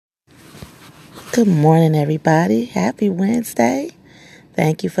Good morning, everybody. Happy Wednesday.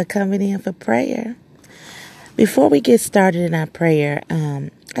 Thank you for coming in for prayer. Before we get started in our prayer,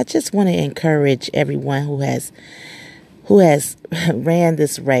 I just want to encourage everyone who has ran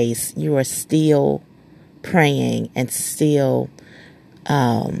this race. You are still praying and still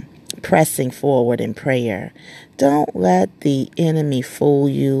pressing forward in prayer. Don't let the enemy fool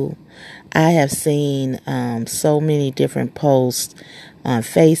you. I have seen so many different posts on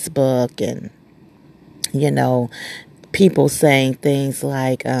Facebook and people saying things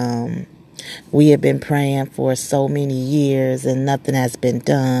like, we have been praying for so many years and nothing has been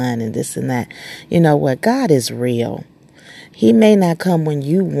done and this and that. You know what? God is real. He may not come when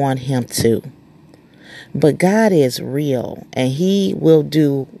you want him to, but God is real and he will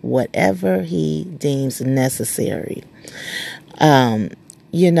do whatever he deems necessary. I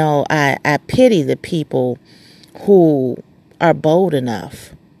pity the people who are bold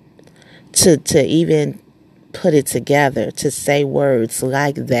enough to even put it together, to say words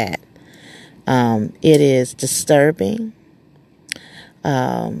like that. It is disturbing.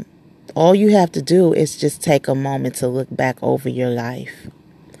 All you have to do is just take a moment to look back over your life.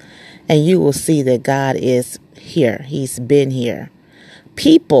 And you will see that God is here. He's been here.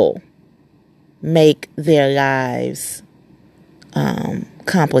 People make their lives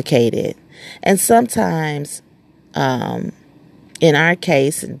complicated. And sometimes, in our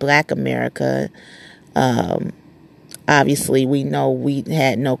case, in Black America, obviously we know we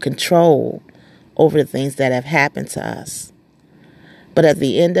had no control over the things that have happened to us. But at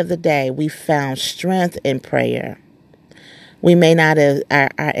the end of the day, we found strength in prayer. We may not have, our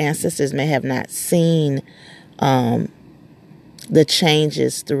ancestors may have not seen the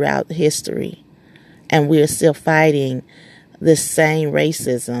changes throughout history. And we are still fighting the same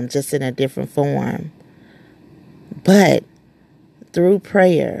racism, just in a different form. But through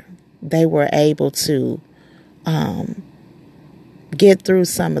prayer, they were able to get through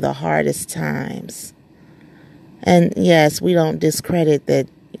some of the hardest times. And yes, we don't discredit that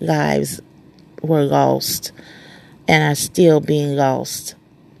lives were lost and are still being lost.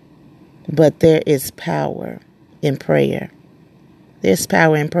 But there is power in prayer. There's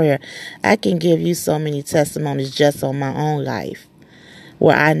power in prayer. I can give you so many testimonies just on my own life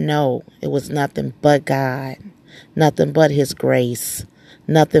where I know it was nothing but God, nothing but his grace,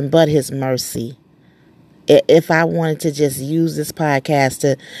 nothing but his mercy. If I wanted to just use this podcast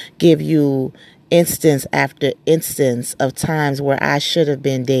to give you instance after instance of times where I should have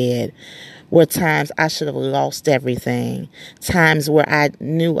been dead, where times I should have lost everything, times where I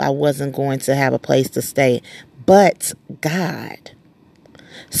knew I wasn't going to have a place to stay, but God.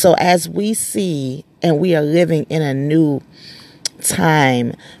 So as we see, and we are living in a new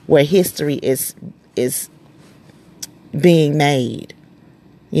time where history is being made.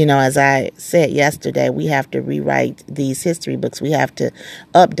 As I said yesterday, we have to rewrite these history books. We have to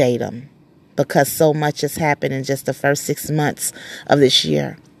update them because so much has happened in just the first 6 months of this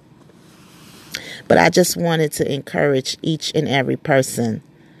year. But I just wanted to encourage each and every person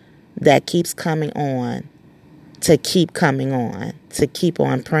that keeps coming on to keep coming on, to keep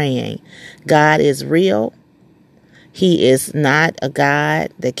on praying. God is real. He is not a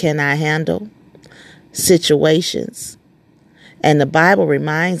God that cannot handle situations. And the Bible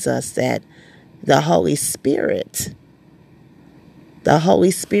reminds us that the Holy Spirit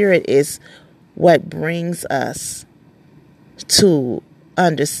is what brings us to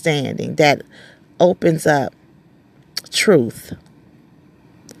understanding, that opens up truth.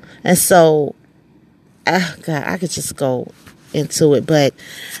 And so, God, I could just go into it, but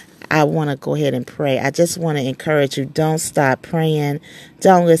I want to go ahead and pray. I just want to encourage you, don't stop praying.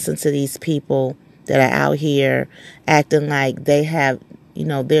 Don't listen to these people that are out here acting like they have,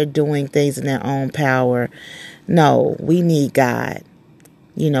 they're doing things in their own power. No, we need God.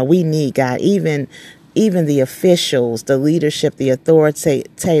 We need God. Even the officials, the leadership, the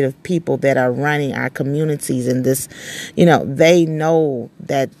authoritative people that are running our communities in this, they know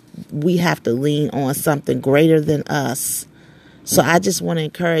that we have to lean on something greater than us. So I just want to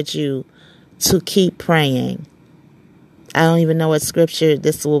encourage you to keep praying. I don't even know what scripture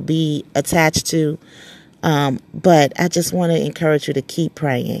this will be attached to, but I just want to encourage you to keep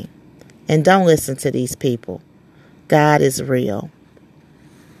praying. And don't listen to these people. God is real.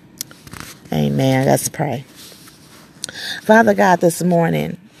 Amen. Let's pray. Father God, this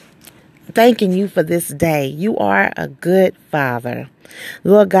morning, thanking you for this day. You are a good Father.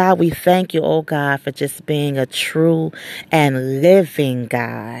 Lord God, we thank you, oh God, for just being a true and living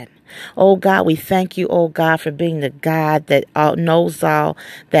God. Oh God, we thank you, oh God, for being the God that knows all,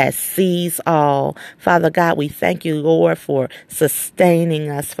 that sees all. Father God, we thank you, Lord, for sustaining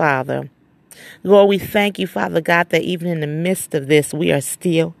us, Father. Lord, we thank you, Father God, that even in the midst of this, we are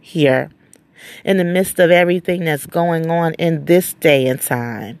still here. In the midst of everything that's going on in this day and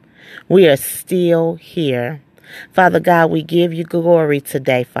time, we are still here. Father God, we give you glory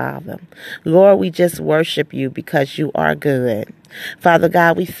today, Father. Lord, we just worship you because you are good. Father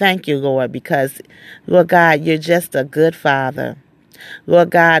God, we thank you, Lord, because, Lord God, you're just a good Father. Lord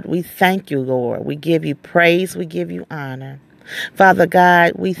God, we thank you, Lord. We give you praise. We give you honor. Father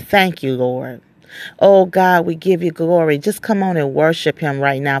God, we thank you, Lord. Oh God, we give you glory. Just come on and worship him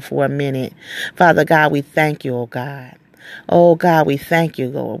right now for a minute. Father God, we thank you, oh God. Oh God, we thank you,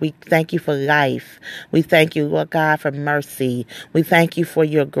 Lord. We thank you for life. We thank you, Lord God, for mercy. We thank you for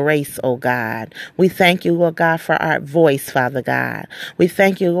your grace, oh God. We thank you, Lord God, for our voice, Father God. We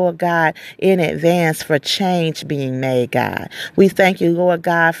thank you, Lord God, in advance for change being made, God. We thank you, Lord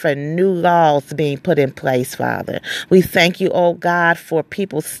God, for new laws being put in place, Father. We thank you, oh God, for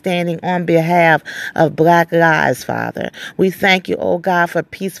people standing on behalf of Black lives, Father. We thank you, oh God, for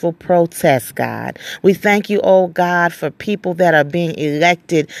peaceful protests, God. We thank you, oh God, for people that are being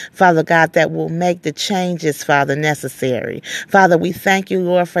elected, Father God, that will make the changes, Father, necessary. Father, we thank you,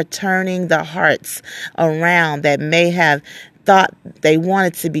 Lord, for turning the hearts around that may have thought they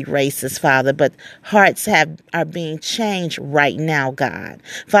wanted to be racist, Father, but hearts are being changed right now, God.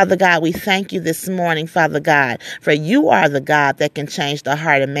 Father God, we thank you this morning, Father God, for you are the God that can change the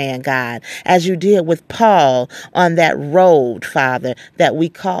heart of man, God, as you did with Paul on that road, Father, that we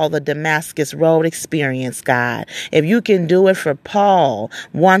call the Damascus Road experience, God. If you can do it for Paul,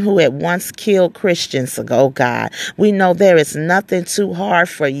 one who had once killed Christians, oh God, we know there is nothing too hard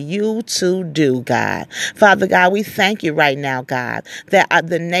for you to do, God. Father God, we thank you right now, God, that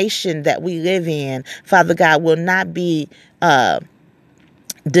the nation that we live in, Father God, will not be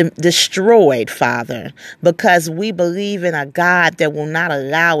destroyed, Father, because we believe in a God that will not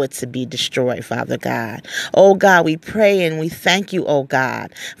allow it to be destroyed, Father God. Oh God, we pray and we thank you, oh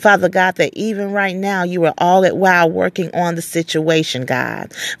God, Father God, that even right now you are all at while working on the situation,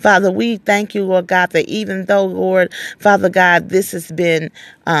 God. Father, we thank you, Lord God, that even though, Lord, Father God, this has been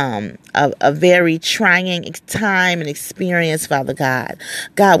a very trying time and experience, Father God.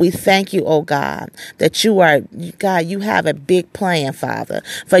 God, we thank you, oh God, that you have a big plan, Father.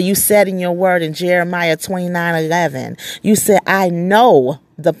 For you said in your word in Jeremiah 29:11, you said, I know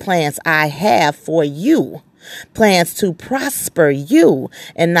the plans I have for you. Plans to prosper you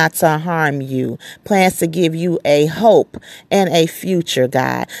and not to harm you. Plans to give you a hope and a future,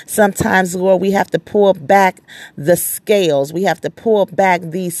 God. Sometimes, Lord, we have to pull back the scales. We have to pull back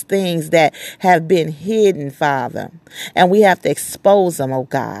these things that have been hidden, Father. And we have to expose them, oh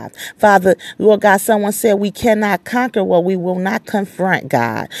God. Father, Lord God, someone said we cannot conquer what we will not confront,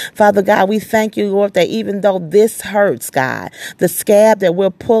 God. Father God, we thank you, Lord, that even though this hurts, God, the scab that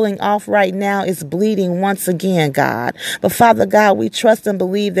we're pulling off right now is bleeding once again, God. But Father God, we trust and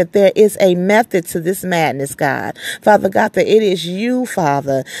believe that there is a method to this madness, God. Father God, that it is you,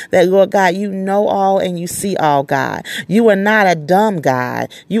 Father, that, Lord God, you know all and you see all, God. You are not a dumb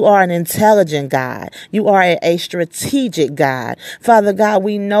God. You are an intelligent God. You are a strategic God. Father God,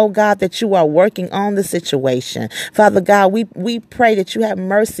 we know, God, that you are working on the situation. Father God, we pray that you have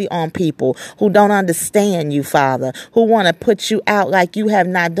mercy on people who don't understand you, Father, who want to put you out like you have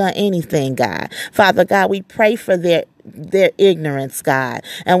not done anything, God. Father God, we pray for their ignorance, God.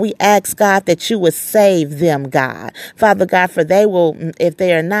 And we ask, God, that you would save them, God. Father God, for they will, if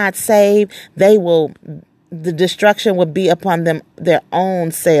they are not saved, the destruction will be upon them, their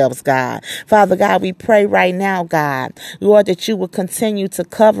own selves, God. Father God, we pray right now, God, Lord, that you will continue to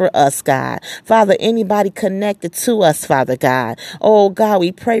cover us, God. Father, anybody connected to us, Father God. Oh, God,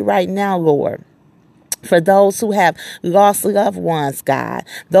 we pray right now, Lord, for those who have lost loved ones, God,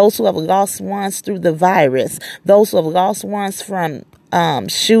 those who have lost ones through the virus, those who have lost ones from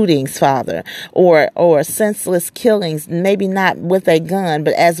shootings, Father, or senseless killings, maybe not with a gun,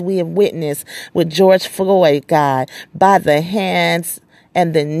 but as we have witnessed with George Floyd, God, by the hands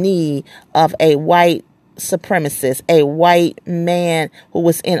and the knee of a white supremacist, a white man who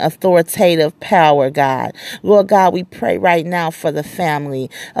was in authoritative power, God. Lord God, we pray right now for the family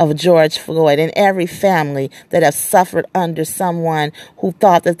of George Floyd and every family that has suffered under someone who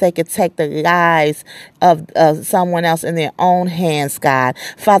thought that they could take the lives of someone else in their own hands, God.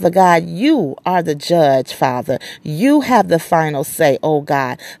 Father God, you are the judge, Father. You have the final say, oh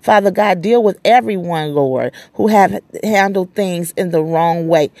God. Father God, deal with everyone, Lord, who have handled things in the wrong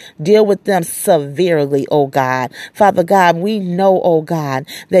way. Deal with them severely, oh God. Father God, we know, oh God,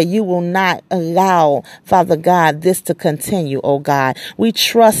 that you will not allow, Father God, this to continue, oh God. We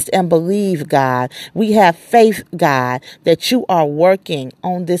trust and believe, God. We have faith, God, that you are working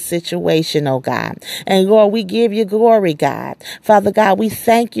on this situation, oh God. And Lord, we give you glory, God. Father God, we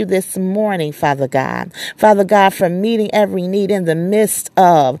thank you this morning, Father God. Father God, for meeting every need in the midst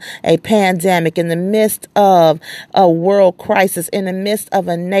of a pandemic, in the midst of a world crisis, in the midst of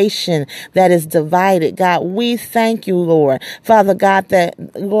a nation that is divided. God, we thank you, Lord. Father God, that,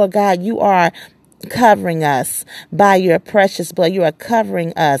 Lord God, you are covering us by your precious blood. You are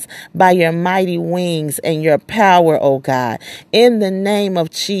covering us by your mighty wings and your power, oh God. In the name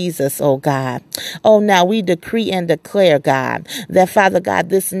of Jesus, oh God. Oh, now we decree and declare, God, that Father God,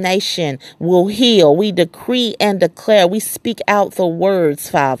 this nation will heal. We decree and declare, we speak out the words,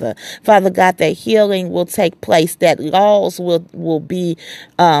 Father. Father God, that healing will take place, that laws will be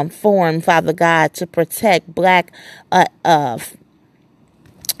formed, Father God, to protect Black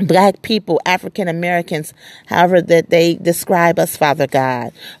people, African Americans, however that they describe us, Father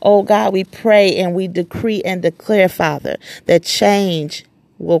God. Oh God, we pray and we decree and declare, Father, that change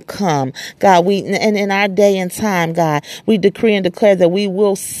will come. God, and in our day and time, God, we decree and declare that we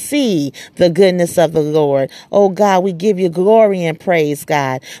will see the goodness of the Lord. Oh God, we give you glory and praise,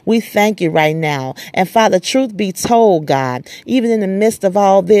 God. We thank you right now. And Father, truth be told, God, even in the midst of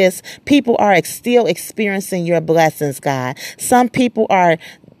all this, people are still experiencing your blessings, God. Some people are,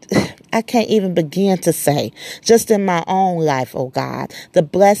 I can't even begin to say, just in my own life, oh God, the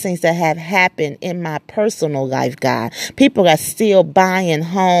blessings that have happened in my personal life, God. People are still buying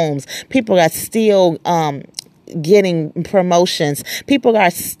homes. People are still getting promotions. People are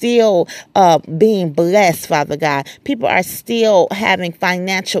still being blessed, Father God. People are still having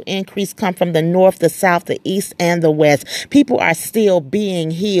financial increase come from the north, the south, the east, and the west. People are still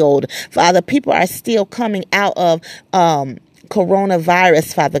being healed, Father. People are still coming out of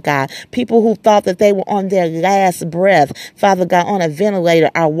coronavirus, Father God. People who thought that they were on their last breath, Father God, on a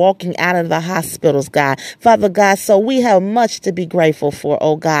ventilator, are walking out of the hospitals, God. Father God, so we have much to be grateful for,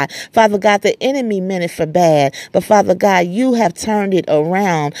 oh God. Father God, the enemy meant it for bad, but Father God, you have turned it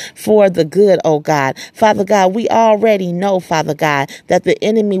around for the good, oh God. Father God, we already know, Father God, that the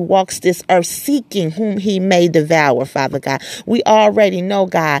enemy walks this earth seeking whom he may devour, Father God. We already know,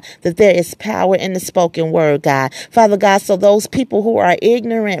 God, that there is power in the spoken word, God. Father God, so those people who are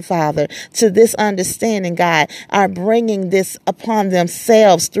ignorant, Father, to this understanding, God, are bringing this upon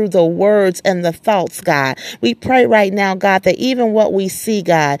themselves through the words and the thoughts, God. We pray right now, God, that even what we see,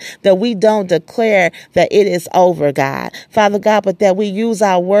 God, that we don't declare that it is over, God. Father God, but that we use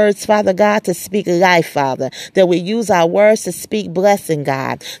our words, Father God, to speak life, Father. That we use our words to speak blessing,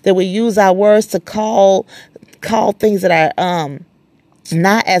 God. That we use our words to call things that are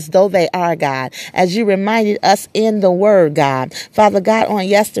not as though they are, God, as you reminded us in the word, God. Father God, on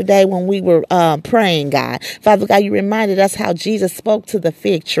yesterday when we were praying, God, Father God, you reminded us how Jesus spoke to the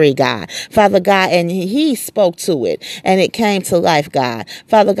fig tree, God, Father God, and he spoke to it and it came to life, God,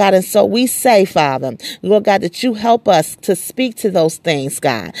 Father God. And so we say, Father, Lord God, that you help us to speak to those things,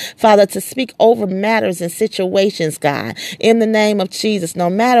 God, Father, to speak over matters and situations, God, in the name of Jesus, no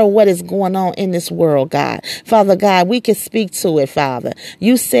matter what is going on in this world, God, Father God, we can speak to it, Father.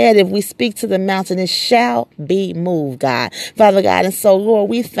 You said if we speak to the mountain, it shall be moved, God. Father God, and so, Lord,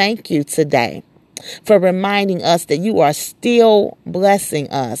 we thank you today for reminding us that you are still blessing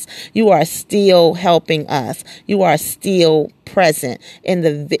us. You are still helping us. You are still present and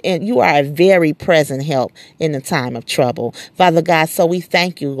you are a very present help in the time of trouble, Father God. So we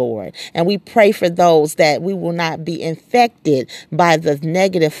thank you, Lord, and we pray for those that we will not be infected by the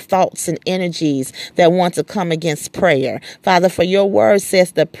negative thoughts and energies that want to come against prayer, Father. For your word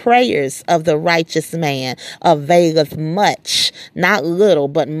says the prayers of the righteous man availeth much, not little,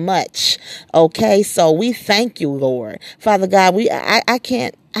 but much. Okay, so we thank you, Lord, Father God.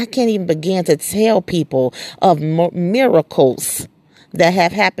 I can't even begin to tell people of miracles that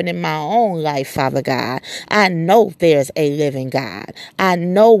have happened in my own life, Father God. I know there's a living God. I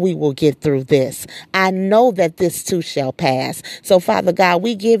know we will get through this. I know that this too shall pass. So, Father God,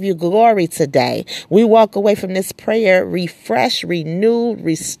 we give you glory today. We walk away from this prayer refreshed, renewed,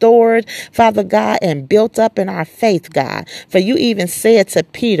 restored, Father God, and built up in our faith, God. For you even said to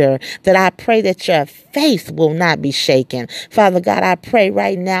Peter that I pray that your faith will not be shaken. Father God, I pray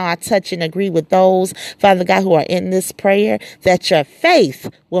right now, I touch and agree with those, Father God, who are in this prayer, that your faith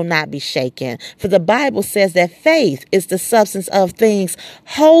will not be shaken. For the Bible says that faith is the substance of things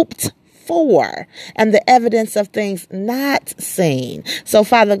hoped for, and the evidence of things not seen. So,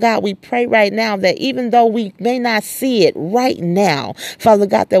 Father God, we pray right now that even though we may not see it right now, Father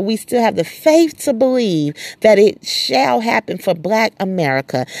God, that we still have the faith to believe that it shall happen for Black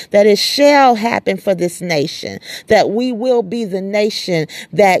America, that it shall happen for this nation, that we will be the nation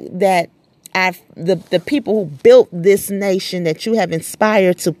that the people who built this nation, that you have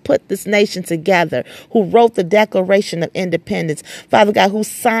inspired to put this nation together, who wrote the Declaration of Independence, Father God, who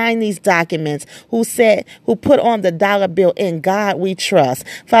signed these documents, who put on the dollar bill, "In God we trust."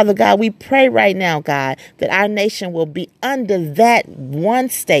 Father God, we pray right now, God, that our nation will be under that one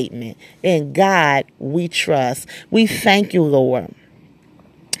statement, "In God we trust." We thank you, Lord.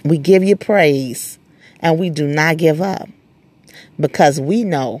 We give you praise, and we do not give up, because we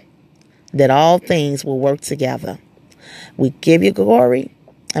know that all things will work together. We give you glory,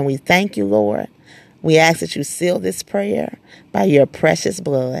 and we thank you, Lord. We ask that you seal this prayer by your precious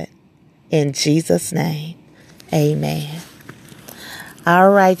blood. In Jesus' name, amen. All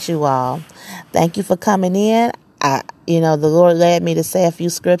right, you all. Thank you for coming in. The Lord led me to say a few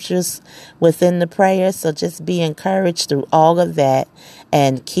scriptures within the prayer, so just be encouraged through all of that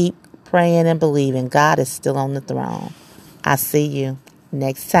and keep praying and believing God is still on the throne. I see you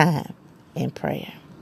next time in prayer.